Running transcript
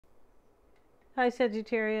Hi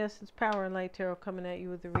Sagittarius, it's Power and Light Tarot coming at you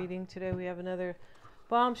with the reading. Today we have another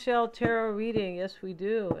bombshell tarot reading. Yes, we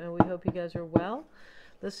do, and we hope you guys are well.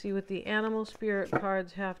 Let's see what the animal spirit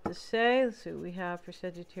cards have to say. Let's see what we have for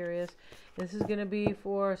Sagittarius. This is going to be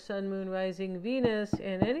for Sun, Moon, Rising, Venus,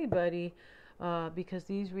 and anybody, because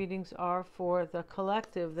these readings are for the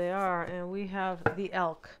collective. They are, and we have the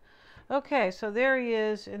elk. Okay, so there he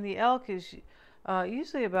is, and the elk is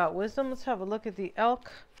usually about wisdom. Let's have a look at the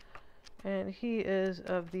elk. And he is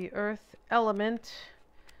of the earth element.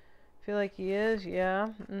 Feel like he is, yeah.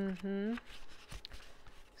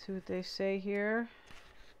 See what they say here.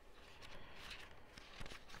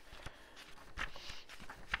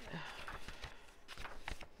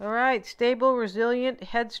 All right, stable, resilient,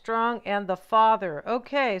 headstrong, and the father.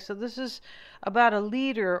 Okay, so this is about a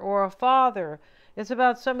leader or a father. It's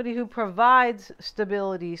about somebody who provides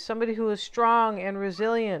stability, somebody who is strong and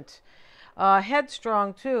resilient.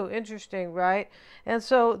 Headstrong too, interesting, right? And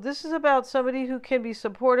so this is about somebody who can be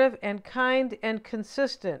supportive and kind and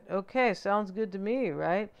consistent. Okay, sounds good to me,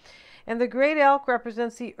 right? And the great elk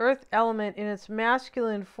represents the earth element in its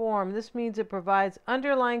masculine form. This means it provides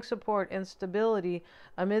underlying support and stability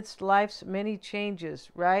amidst life's many changes,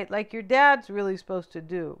 right? Like your dad's really supposed to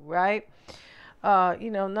do, right? You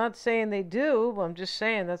know, not saying they do, I'm just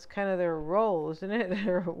saying that's kind of their role, isn't it?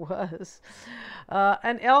 Or it was.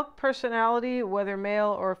 An elk personality, whether male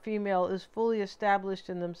or female, is fully established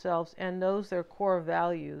in themselves and knows their core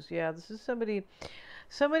values. Yeah, this is somebody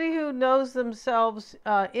who knows themselves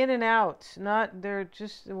in and out. Not they're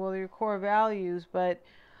just, well, their core values, but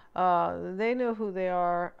they know who they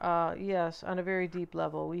are, yes, on a very deep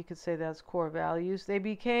level. We could say that's core values. They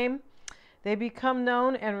become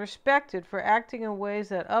known and respected for acting in ways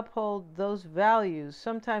that uphold those values.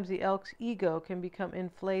 Sometimes the elk's ego can become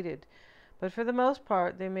inflated, but for the most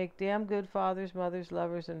part, they make damn good fathers, mothers,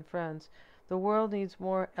 lovers, and friends. The world needs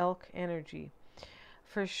more elk energy.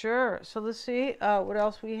 For sure. So let's see what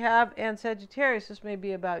else we have. And Sagittarius, this may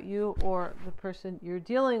be about you or the person you're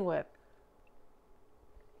dealing with.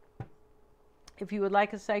 If you would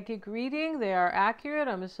like a psychic reading, they are accurate.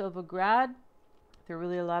 I'm a Silva grad. They're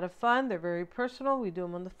really a lot of fun. They're very personal. We do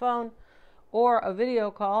them on the phone or a video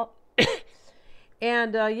call.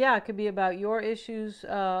 And yeah, it could be about your issues,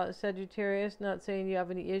 Sagittarius. Not saying you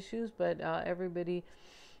have any issues, but everybody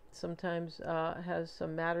sometimes has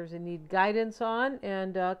some matters they need guidance on.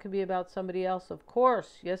 And it could be about somebody else, of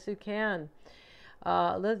course. Yes, it can.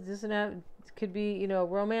 It could be, you know,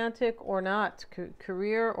 romantic or not,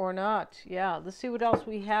 career or not. Yeah, let's see what else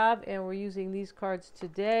we have. And we're using these cards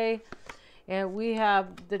today. And we have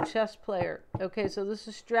the chess player. Okay, so this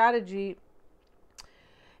is strategy.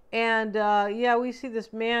 And yeah, we see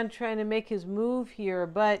this man trying to make his move here,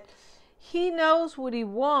 but he knows what he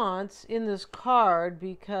wants in this card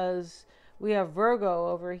because we have Virgo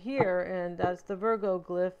over here, and that's the Virgo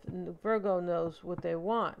glyph. And Virgo knows what they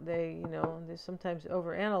want. They, you know, they sometimes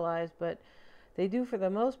overanalyze, but they do for the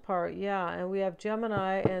most part, yeah. And we have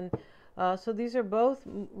Gemini, and so these are both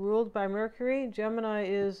ruled by Mercury. Gemini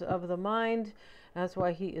is of the mind. That's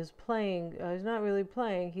why he is playing. He's not really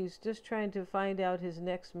playing. He's just trying to find out his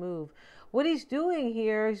next move. What he's doing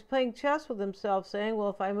here, he's playing chess with himself, saying, well,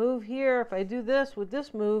 if I move here, if I do this with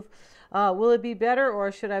this move, will it be better,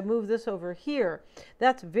 or should I move this over here?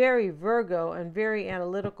 That's very Virgo and very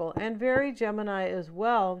analytical and very Gemini as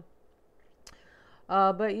well.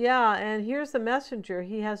 But yeah, and here's the messenger.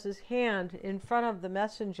 He has his hand in front of the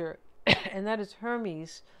messenger. And that is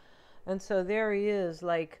Hermes. And so there he is,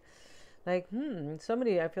 like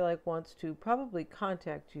somebody I feel like wants to probably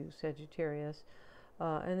contact you, Sagittarius.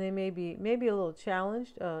 And they may be a little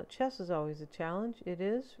challenged. Chess is always a challenge. It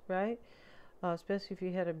is, right? Especially if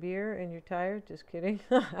you had a beer and you're tired. Just kidding.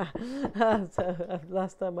 So,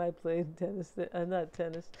 last time I played tennis, not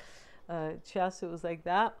tennis, chess, it was like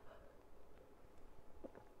that.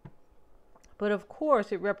 But of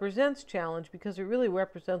course, it represents challenge because it really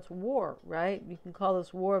represents war, right? You can call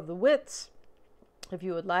this war of the wits, if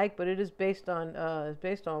you would like, but it is based on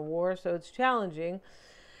war, so it's challenging.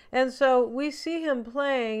 And so we see him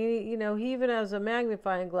playing. You know, he even has a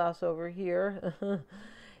magnifying glass over here.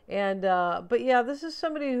 And but yeah, this is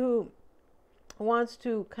somebody who wants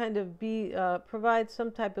to kind of provide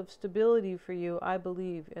some type of stability for you, I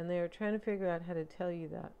believe, and they are trying to figure out how to tell you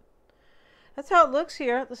that. That's how it looks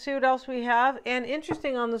here. Let's see what else we have. And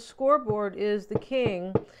interesting on the scoreboard is the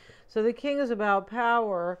king. So the king is about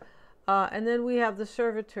power. And then we have the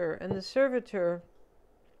servitor. And the servitor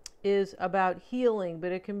is about healing,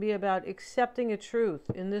 but it can be about accepting a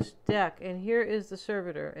truth in this deck. And here is the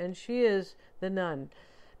servitor. And she is the nun,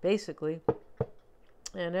 basically.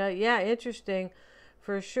 And yeah, interesting.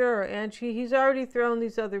 for sure. And he's already thrown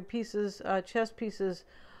these other pieces, chess pieces,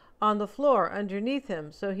 on the floor underneath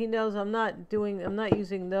him, so he knows I'm not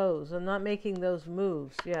using those. I'm not making those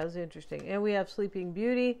moves. Yeah, it's interesting. And we have Sleeping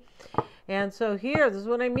Beauty. And so here, this is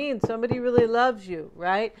what I mean. Somebody really loves you,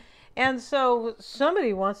 right? And so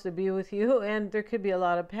somebody wants to be with you, and there could be a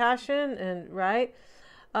lot of passion, and right?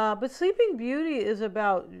 But Sleeping Beauty is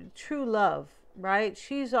about true love, right?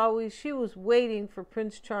 She was waiting for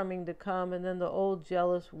Prince Charming to come, and then the old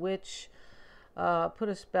jealous witch put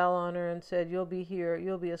a spell on her and said, you'll be here,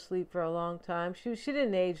 you'll be asleep for a long time. She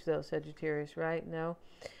didn't age though, Sagittarius, right? No,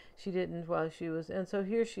 she didn't while she was. And so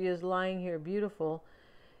here she is lying here, beautiful.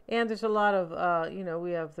 And there's a lot of,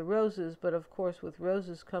 we have the roses, but of course with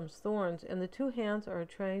roses comes thorns. And the two hands are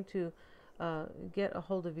trying to get a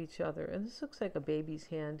hold of each other. And this looks like a baby's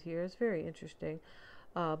hand here. It's very interesting.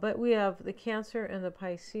 But we have the Cancer and the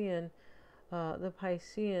Piscean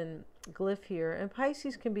glyph here. And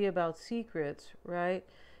Pisces can be about secrets, right?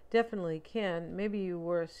 Definitely can. Maybe you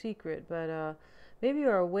were a secret, but maybe you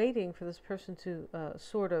are waiting for this person to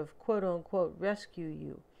sort of quote unquote rescue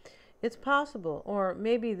you. It's possible. Or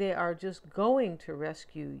maybe they are just going to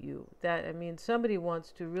rescue you. Somebody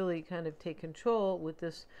wants to really kind of take control with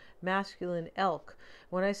this masculine elk.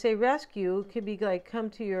 When I say rescue, it could be like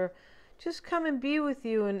just come and be with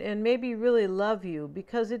you and maybe really love you,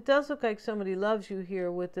 because it does look like somebody loves you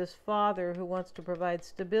here with this father who wants to provide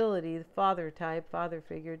stability, the father type, father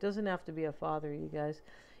figure. It doesn't have to be a father, you guys.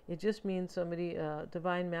 It just means somebody,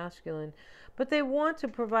 divine masculine. But they want to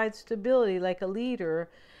provide stability like a leader.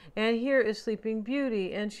 And here is Sleeping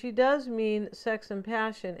Beauty. And she does mean sex and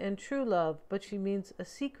passion and true love, but she means a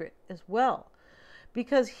secret as well.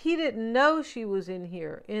 Because he didn't know she was in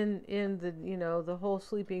here in the the whole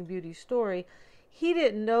Sleeping Beauty story. He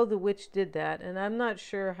didn't know the witch did that, and I'm not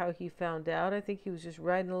sure how he found out. I think he was just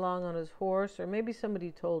riding along on his horse, or maybe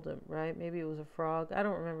somebody told him, right? Maybe it was a frog. I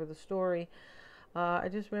don't remember the story. I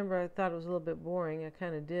just remember I thought it was a little bit boring. I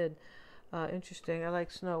kind of did. Interesting. I like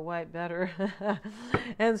Snow White better.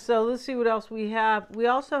 And so let's see what else we have. We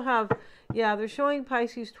also have, they're showing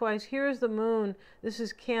Pisces twice. Here's the moon. This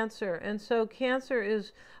is Cancer. And so Cancer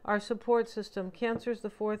is our support system. Cancer is the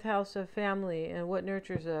fourth house of family and what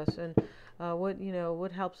nurtures us and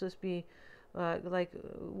what helps us be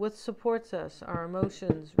what supports us, our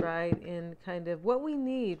emotions, right? And kind of what we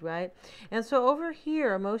need, right? And so over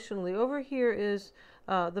here, emotionally, over here is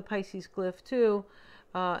the Pisces glyph too.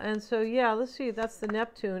 And so, let's see, that's the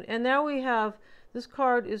Neptune. And now we have, this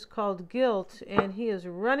card is called Guilt, and he is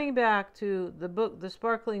running back to the book, The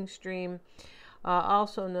Sparkling Stream,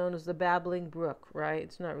 also known as the Babbling Brook, right?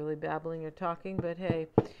 It's not really babbling or talking, but hey.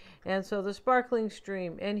 And so the Sparkling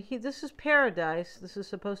Stream, and this is paradise. This is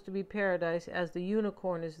supposed to be paradise, as the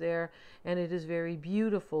unicorn is there, and it is very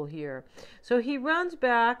beautiful here. So he runs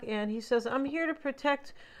back, and he says, I'm here to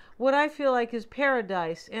protect what I feel like is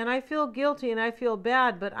paradise, and I feel guilty and I feel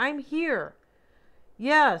bad, but I'm here.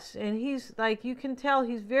 Yes, and he's like, you can tell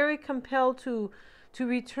he's very compelled to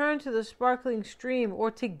return to the Sparkling Stream,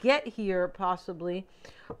 or to get here possibly,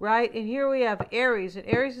 right? And here we have Aries, and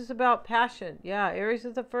Aries is about passion. Yeah, Aries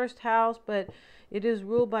is the first house, but it is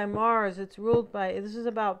ruled by Mars. This is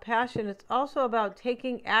about passion. It's also about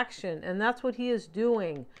taking action, and that's what he is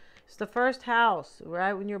doing. It's the first house,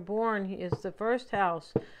 right? When you're born, it's the first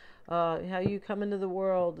house. How you come into the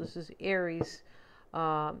world. This is Aries,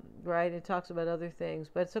 right? It talks about other things,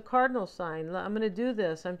 but it's a cardinal sign. I'm going to do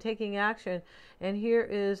this. I'm taking action. And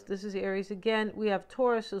this is Aries again. We have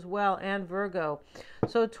Taurus as well, and Virgo.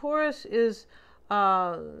 So Taurus is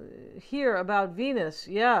here about Venus,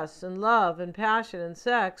 yes, and love and passion and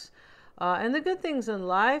sex, and the good things in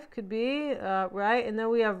life could be, right? And then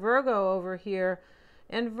we have Virgo over here.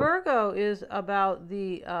 And Virgo is about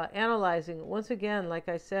the analyzing. Once again, like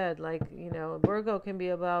I said, Virgo can be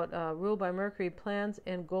about ruled by Mercury, plans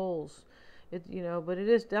and goals. But it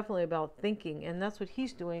is definitely about thinking, and that's what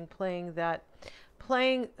he's doing, playing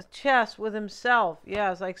chess with himself.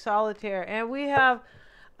 Yeah, it's like solitaire. And we have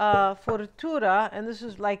Fortuna, and this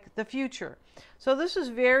is like the future. So this is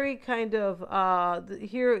very kind of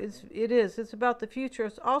it's about the future.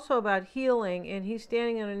 It's also about healing, and he's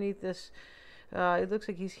standing underneath this. It looks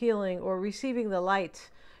like he's healing or receiving the light,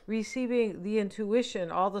 receiving the intuition.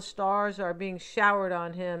 All the stars are being showered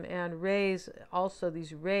on him, and rays, also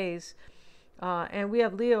these rays. And we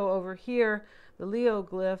have Leo over here, the Leo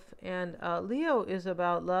glyph. And Leo is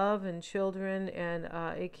about love and children, and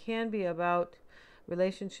it can be about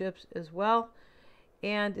relationships as well.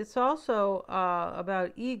 And it's also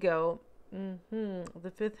about ego.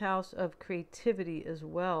 The fifth house of creativity as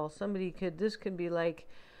well. This could be like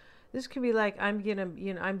This could be like, I'm gonna,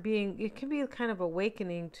 it can be kind of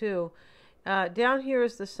awakening too. Down here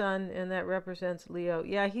is the sun, and that represents Leo.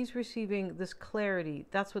 Yeah, he's receiving this clarity.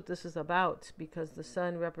 That's what this is about, because the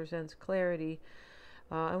sun represents clarity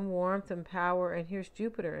and warmth and power. And here's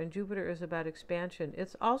Jupiter, and Jupiter is about expansion.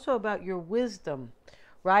 It's also about your wisdom,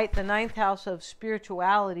 right? The ninth house of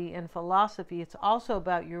spirituality and philosophy. It's also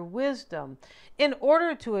about your wisdom. In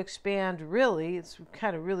order to expand, really, it's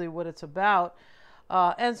kind of really what it's about.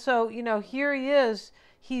 And so, here he is.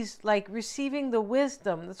 He's like receiving the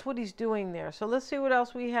wisdom. That's what he's doing there. So let's see what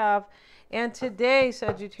else we have. And today,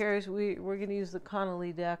 Sagittarius, we're going to use the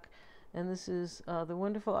Connolly deck. And this is the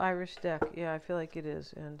wonderful Irish deck. Yeah, I feel like it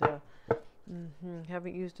is. And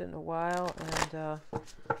haven't used it in a while. And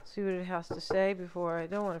see what it has to say before. I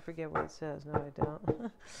don't want to forget what it says. No, I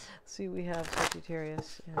don't. See, we have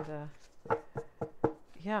Sagittarius. And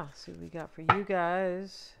yeah, see what we got for you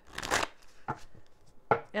guys.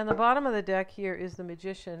 And the bottom of the deck here is the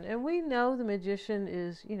Magician. And we know the Magician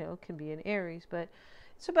is, can be an Aries, but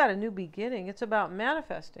it's about a new beginning. It's about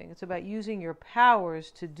manifesting. It's about using your powers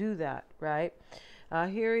to do that, right?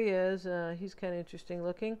 Here he is. He's kind of interesting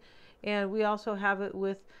looking. And we also have it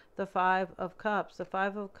with the Five of Cups. The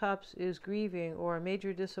Five of Cups is grieving or a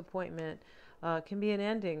major disappointment. Can be an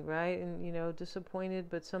ending, right? And, disappointed,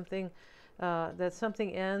 but something, that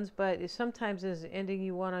something ends, but it sometimes is an ending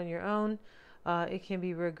you want on your own. It can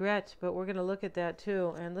be regret, but we're going to look at that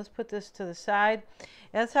too. And let's put this to the side.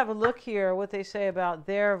 And let's have a look here, what they say about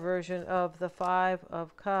their version of the Five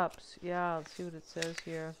of Cups. Yeah, let's see what it says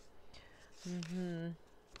here.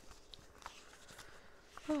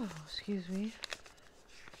 Oh, excuse me.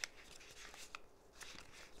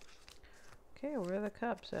 Okay, where are the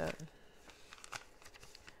cups at?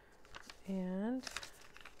 And,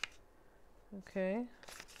 okay.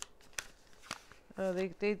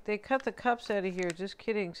 They cut the cups out of here. Just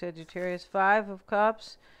kidding, Sagittarius. Five of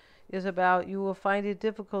Cups is about you will find it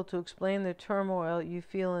difficult to explain the turmoil you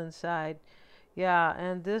feel inside. Yeah,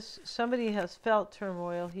 and somebody has felt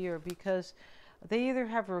turmoil here because they either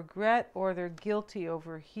have regret or they're guilty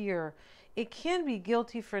over here. It can be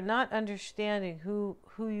guilty for not understanding who's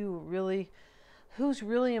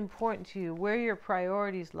really important to you, where your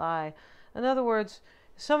priorities lie. In other words,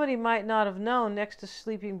 somebody might not have known next to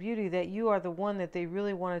Sleeping Beauty that you are the one that they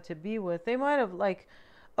really wanted to be with. They might have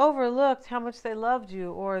overlooked how much they loved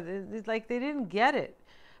you, or they didn't get it.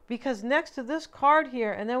 Because next to this card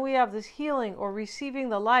here, and then we have this healing or receiving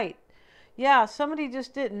the light. Yeah, somebody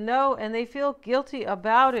just didn't know and they feel guilty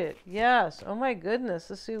about it. Yes. Oh my goodness.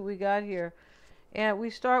 Let's see what we got here. And we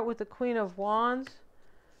start with the Queen of Wands.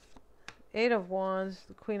 Eight of Wands,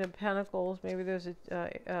 the Queen of Pentacles. Maybe there's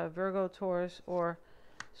a Virgo, Taurus, or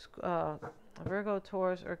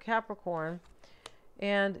Capricorn.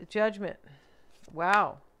 And Judgment.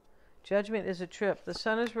 Wow. Judgment is a trip. The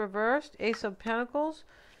Sun is reversed. Ace of Pentacles,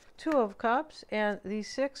 Two of Cups, and the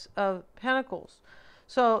Six of Pentacles.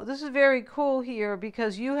 So this is very cool here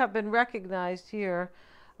because you have been recognized here.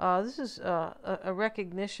 This is a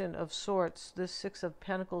recognition of sorts, this Six of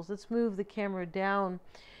Pentacles. Let's move the camera down.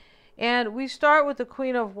 And we start with the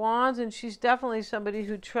Queen of Wands, and she's definitely somebody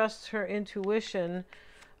who trusts her intuition.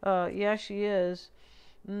 Yeah, she is.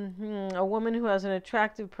 A woman who has an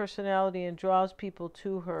attractive personality and draws people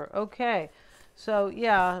to her. Okay. So,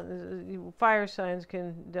 yeah, fire signs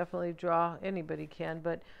can definitely draw. Anybody can.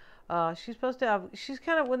 But she's supposed to have... She's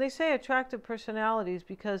kind of... When they say attractive personalities,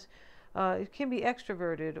 because it can be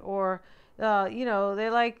extroverted or... they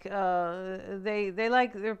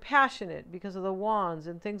like, they're passionate because of the wands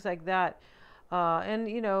and things like that. And,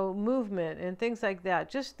 movement and things like that.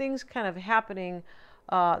 Just things kind of happening.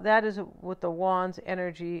 That is what the wands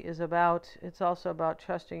energy is about. It's also about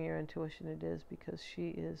trusting your intuition. It is, because she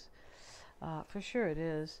is, for sure it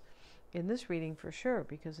is. In this reading, for sure,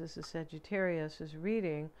 because this is Sagittarius'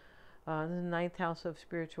 reading. The ninth house of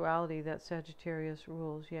spirituality that Sagittarius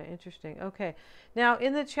rules. Yeah, interesting. Okay. Now,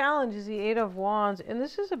 in the challenge is the Eight of Wands, and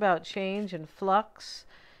this is about change and flux.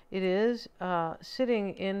 It is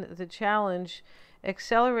sitting in the challenge,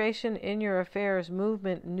 acceleration in your affairs,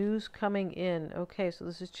 movement, news coming in. Okay, so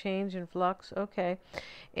this is change and flux. Okay.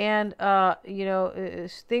 And,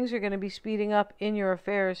 things are going to be speeding up in your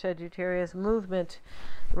affairs, Sagittarius. Movement,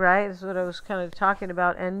 right? That's what I was kind of talking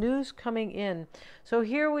about. And news coming in. So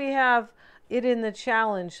here we have it in the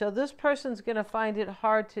challenge. So this person's going to find it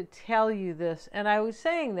hard to tell you this. And I was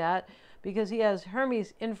saying that because he has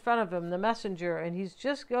Hermes in front of him, the messenger, and he's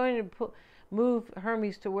just going to move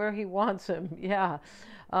Hermes to where he wants him. Yeah.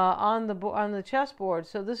 On the chessboard.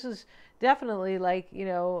 So this is definitely like,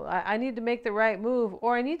 I need to make the right move,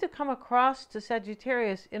 or I need to come across to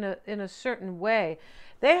Sagittarius in a certain way.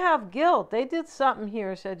 They have guilt. They did something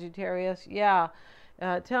here, Sagittarius. Yeah.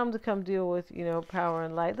 Tell them to come deal with, power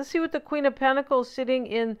and light. Let's see what the Queen of Pentacles sitting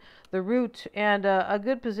in the root, and a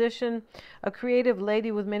good position, a creative lady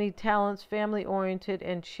with many talents, family-oriented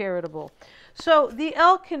and charitable. So the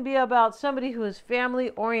elk can be about somebody who is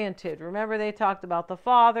family-oriented. Remember, they talked about the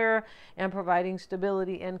father and providing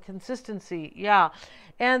stability and consistency. Yeah.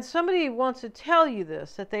 And somebody wants to tell you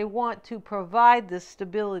this, that they want to provide this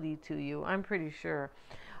stability to you, I'm pretty sure,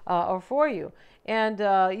 or for you. And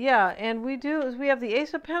yeah, and we have the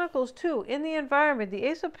Ace of Pentacles too in the environment. The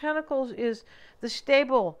Ace of Pentacles is the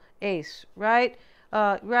stable ace, right?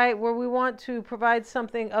 Right, where we want to provide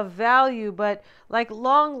something of value, but like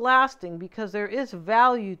long lasting, because there is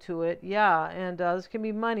value to it. Yeah, and this can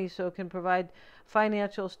be money, so it can provide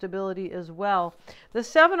financial stability as well. The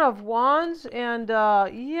Seven of Wands, and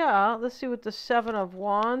yeah, let's see what the Seven of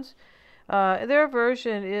Wands. Their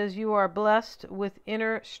version is you are blessed with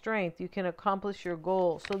inner strength. You can accomplish your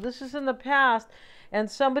goals. So this is in the past, and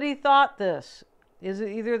somebody thought this. Is it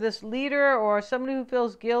either this leader or somebody who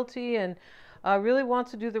feels guilty and really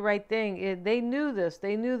wants to do the right thing? They knew this.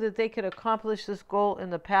 They knew that they could accomplish this goal in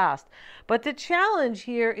the past. But the challenge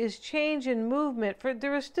here is change and movement.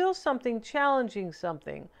 There is still something challenging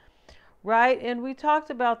something, right? And we talked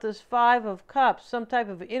about this Five of Cups, some type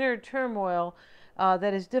of inner turmoil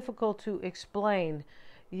that is difficult to explain.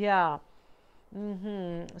 Yeah.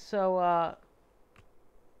 So,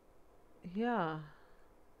 yeah.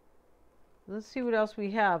 Let's see what else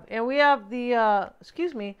we have. And we have the,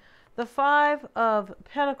 the Five of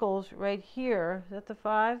Pentacles right here. Is that the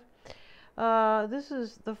five? This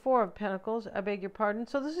is the Four of Pentacles. I beg your pardon.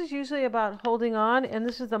 So this is usually about holding on, and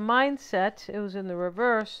this is the mindset. It was in the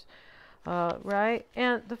reverse. Right?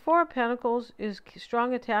 And the Four of Pentacles is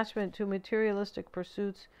strong attachment to materialistic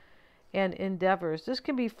pursuits and endeavors. This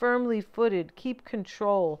can be firmly footed, keep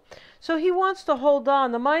control. So he wants to hold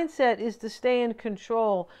on. The mindset is to stay in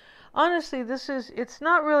control. Honestly, it's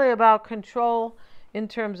not really about control in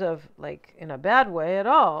terms of like in a bad way at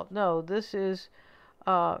all. No, this is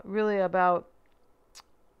really about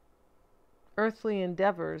earthly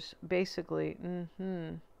endeavors, basically.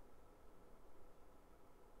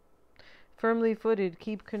 Firmly footed,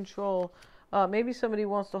 keep control. Maybe somebody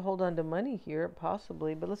wants to hold on to money here,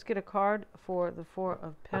 possibly. But let's get a card for the Four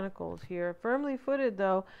of Pentacles here. Firmly footed,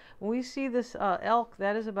 though. When we see this elk,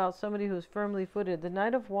 that is about somebody who is firmly footed. The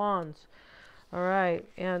Knight of Wands. All right.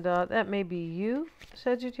 And that may be you,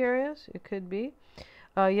 Sagittarius. It could be.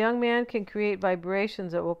 A young man can create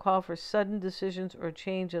vibrations that will call for sudden decisions or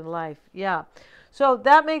change in life. Yeah. So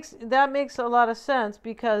that makes a lot of sense,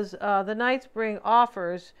 because the Knights bring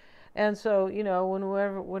offers. And so,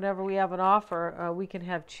 whenever we have an offer, we can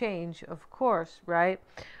have change, of course, right?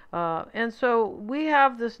 And so we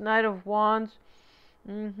have this Knight of Wands.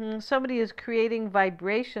 Somebody is creating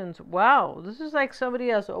vibrations. Wow, this is like somebody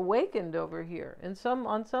has awakened over here on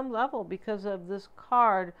some level because of this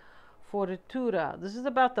card, Fortuna. This is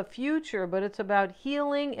about the future, but it's about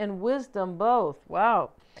healing and wisdom both.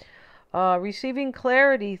 Wow. Receiving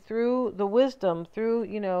clarity through the wisdom, through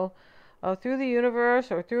the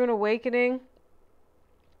universe or through an awakening.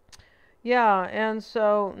 Yeah, and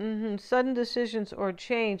so sudden decisions or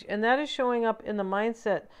change. And that is showing up in the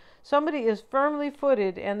mindset. Somebody is firmly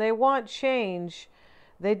footed and they want change.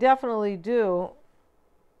 They definitely do.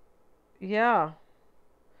 Yeah.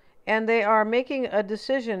 And they are making a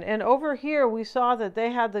decision. And over here we saw that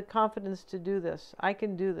they had the confidence to do this. I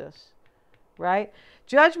can do this. Right?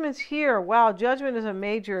 Judgment's here. Wow, Judgment is a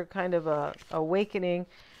major kind of a awakening.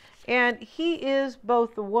 And he is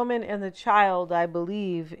both the woman and the child, I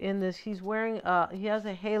believe, in this. He's wearing, he has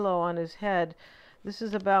a halo on his head. This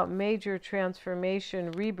is about major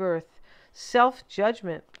transformation, rebirth,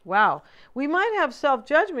 self-judgment. Wow. We might have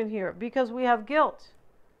self-judgment here because we have guilt.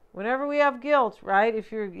 Whenever we have guilt, right?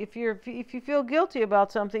 If you feel guilty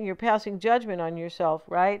about something, you're passing judgment on yourself,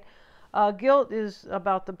 right? Guilt is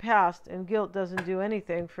about the past, and guilt doesn't do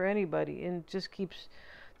anything for anybody, and just keeps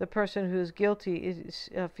the person who is guilty is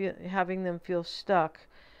having them feel stuck.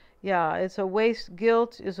 Yeah, it's a waste.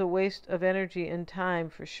 Guilt is a waste of energy and time,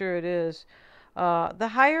 for sure it is. The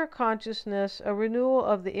higher consciousness, a renewal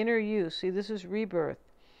of the inner you. See, this is rebirth.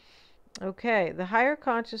 Okay, the higher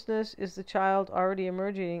consciousness is the child already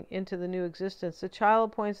emerging into the new existence. The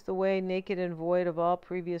child points the way, naked and void of all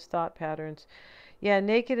previous thought patterns. Yeah,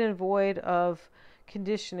 naked and void of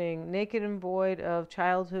conditioning, naked and void of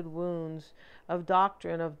childhood wounds, of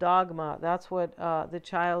doctrine, of dogma. That's what the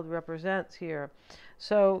child represents here.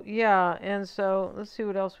 So, yeah, and so let's see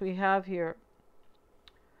what else we have here.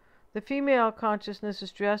 The female consciousness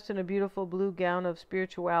is dressed in a beautiful blue gown of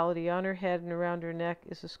spirituality. On her head and around her neck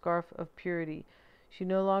is a scarf of purity. She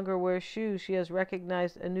no longer wears shoes. She has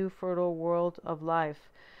recognized a new fertile world of life.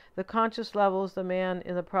 The conscious level is the man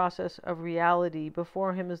in the process of reality.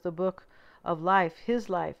 Before him is the book of life, his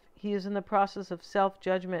life. He is in the process of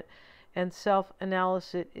self-judgment and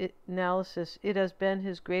self-analysis. It has been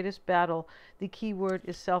his greatest battle. The key word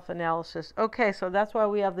is self-analysis. Okay, so that's why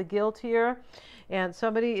we have the guilt here. And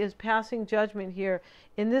somebody is passing judgment here.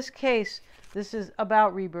 In this case, this is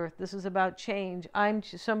about rebirth. This is about change.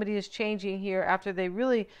 Somebody is changing here after they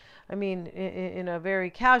really, I mean, in a very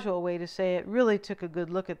casual way to say it, really took a good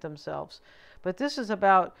look at themselves. But this is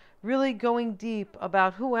about really going deep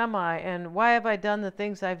about who am I and why have I done the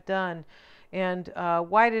things I've done, and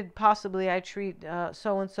why did possibly I treat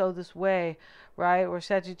so-and-so this way, right, or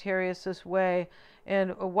Sagittarius this way,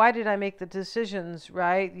 and why did I make the decisions,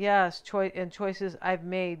 right? Yes, choices I've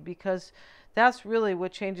made, because that's really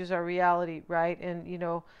what changes our reality, right? And, you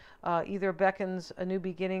know, either beckons a new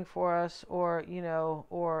beginning for us, or, you know,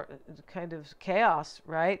 or kind of chaos,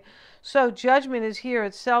 right? So judgment is here.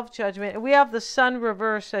 It's self-judgment. And we have the sun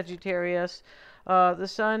reverse, Sagittarius. The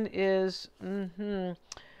sun is,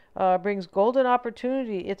 brings golden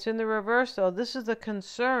opportunity. It's in the reverse, though. This is the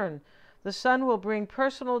concern. The sun will bring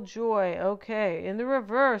personal joy. Okay. In the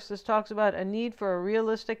reverse, this talks about a need for a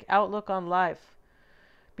realistic outlook on life.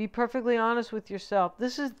 Be perfectly honest with yourself.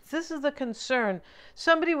 This is the concern.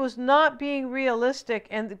 Somebody was not being realistic,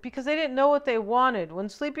 and because they didn't know what they wanted. When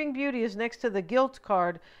Sleeping Beauty is next to the guilt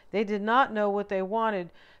card, they did not know what they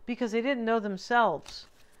wanted because they didn't know themselves.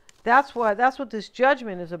 That's what this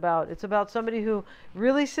judgment is about. It's about somebody who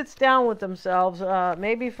really sits down with themselves,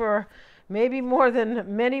 many more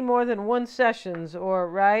than one sessions, or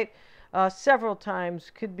right, several times,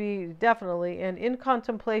 could be definitely, and in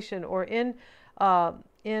contemplation, or in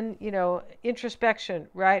you know, introspection,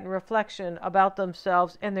 right, and reflection about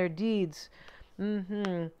themselves and their deeds.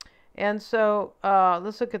 And so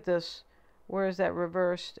let's look at this. Where is that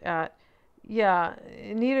reversed at? Yeah,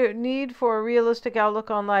 need for a realistic outlook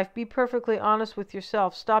on life. Be perfectly honest with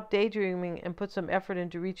yourself. Stop daydreaming and put some effort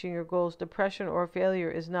into reaching your goals. Depression or failure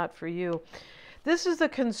is not for you. This is the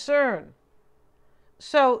concern.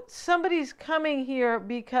 So somebody's coming here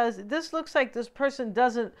because this looks like this person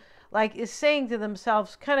doesn't, like, is saying to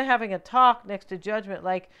themselves, kind of having a talk next to judgment,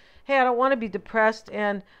 like, hey, I don't want to be depressed,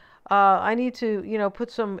 and I need to, you know, put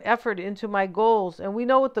some effort into my goals. And we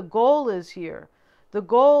know what the goal is here. The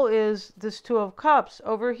goal is this Two of Cups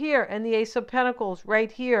over here, and the Ace of Pentacles right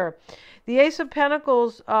here. The Ace of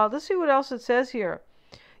Pentacles, let's see what else it says here.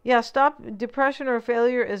 Yeah, stop. Depression or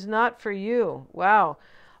failure is not for you. Wow.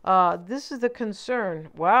 This is the concern.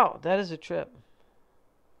 Wow, that is a trip.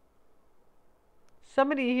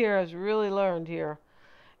 Somebody here has really learned here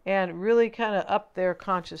and really kind of upped their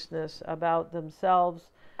consciousness about themselves,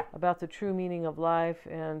 about the true meaning of life,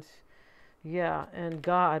 and yeah, and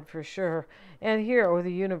God for sure. And here, or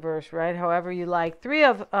the universe, right? However you like. Three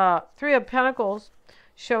of Pentacles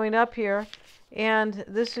showing up here, and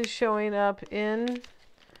this is showing up in,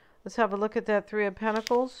 let's have a look at that Three of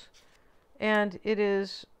Pentacles, and it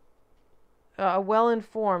is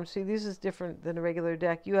well-informed. See, this is different than a regular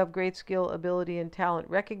deck. You have great skill, ability, and talent.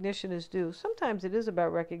 Recognition is due. Sometimes it is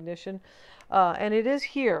about recognition, and it is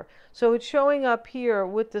here. So it's showing up here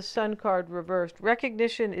with the Sun card reversed.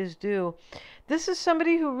 Recognition is due. This is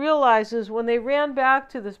somebody who realizes when they ran back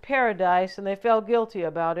to this paradise and they felt guilty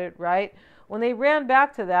about it, right? When they ran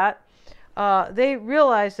back to that, they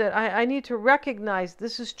realized that I need to recognize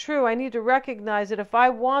this is true. I need to recognize that if I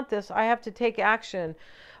want this, I have to take action.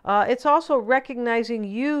 It's also recognizing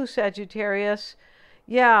you, Sagittarius.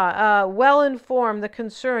 Yeah, well-informed, the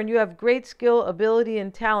concern. You have great skill, ability,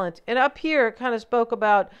 and talent. And up here, it kind of spoke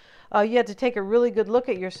about you had to take a really good look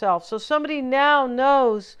at yourself. So somebody now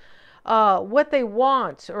knows what they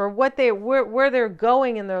want, or where they're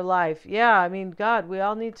going in their life. Yeah, I mean, God, we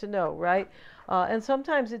all need to know, right? And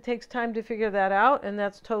sometimes it takes time to figure that out, and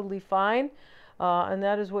that's totally fine. And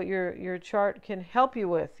that is what your chart can help you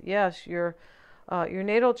with. Yes, your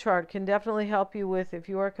natal chart can definitely help you with. If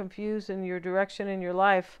you are confused in your direction in your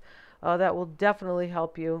life, that will definitely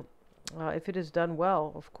help you if it is done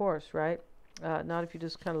well, of course, right? Not if you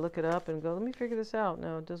just kind of look it up and go, let me figure this out.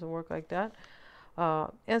 No, it doesn't work like that.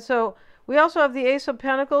 And so we also have the Ace of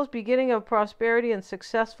Pentacles, beginning of prosperity and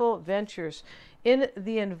successful ventures in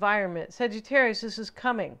the environment. Sagittarius, this is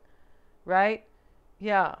coming, right?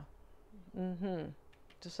 Yeah.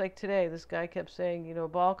 Just like today, this guy kept saying, you know,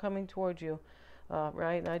 ball coming towards you.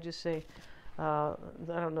 Right? And I just say, I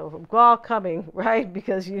don't know, from ball coming, right?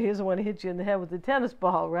 Because he doesn't want to hit you in the head with the tennis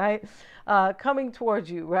ball, right? Coming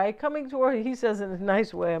towards you, right? Coming toward you. He says in a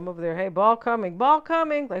nice way, I'm over there, hey, ball coming,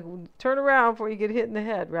 like turn around before you get hit in the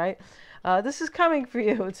head, right? This is coming for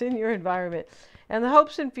you. It's in your environment. And the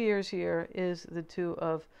hopes and fears here is the two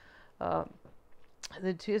of uh,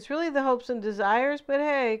 it's really the hopes and desires, but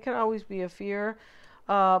hey, it can always be a fear.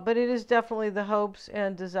 But it is definitely the hopes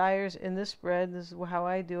and desires in this spread. This is how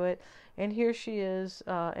I do it. And here she is,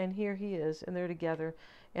 and here he is, and they're together.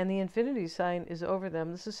 And the infinity sign is over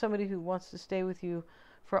them. This is somebody who wants to stay with you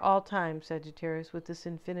for all time, Sagittarius, with this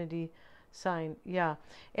infinity sign. Yeah.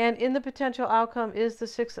 And in the potential outcome is the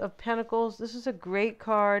Six of Pentacles. This is a great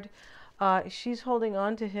card. She's holding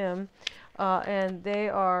on to him, and they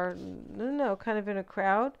are, no, kind of in a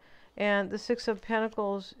crowd. And the Six of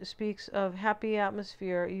Pentacles speaks of happy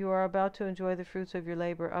atmosphere. You are about to enjoy the fruits of your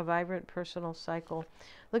labor, a vibrant personal cycle.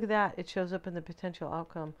 Look at that. It shows up in the potential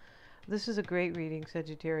outcome. This is a great reading,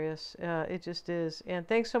 Sagittarius. It just is. And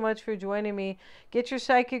thanks so much for joining me. Get your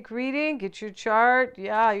psychic reading. Get your chart.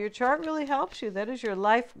 Yeah, your chart really helps you. That is your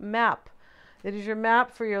life map. It is your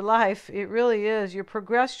map for your life. It really is. Your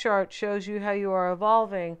progress chart shows you how you are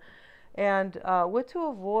evolving and what to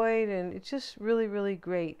avoid, and it's just really, really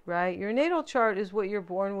great, right? Your natal chart is what you're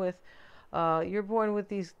born with. You're born with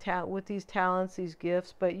these talents, these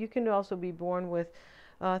gifts, but you can also be born with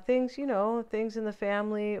things, things in the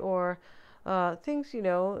family, or things,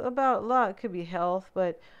 about a lot. It could be health,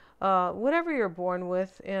 but whatever you're born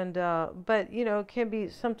with, and but it can be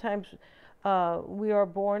sometimes. We are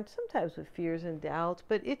born sometimes with fears and doubts,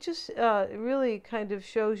 but it just really kind of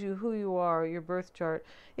shows you who you are, your birth chart.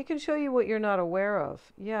 It can show you what you're not aware of.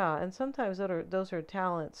 Yeah, and sometimes those are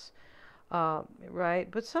talents, right?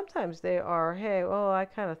 But sometimes they are, hey, oh, I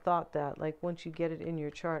kind of thought that, like once you get it in your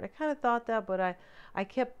chart. I kind of thought that, but I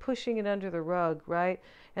kept pushing it under the rug, right?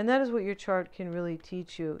 And that is what your chart can really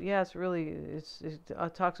teach you. Yeah,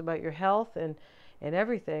 it talks about your health and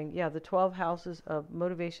everything. Yeah, the 12 houses of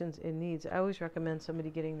motivations and needs. I always recommend somebody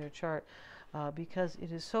getting their chart because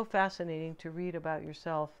it is so fascinating to read about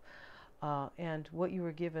yourself and what you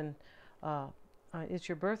were given. It's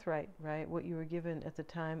your birthright, right? What you were given at the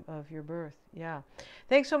time of your birth. Yeah.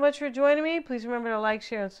 Thanks so much for joining me. Please remember to like,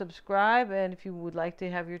 share, and subscribe. And if you would like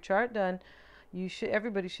to have your chart done,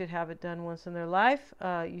 everybody should have it done once in their life.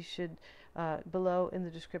 You should below in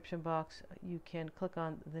the description box, you can click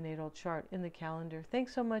on the natal chart in the calendar.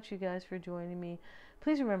 Thanks so much, you guys, for joining me.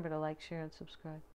 Please remember to like, share, and subscribe.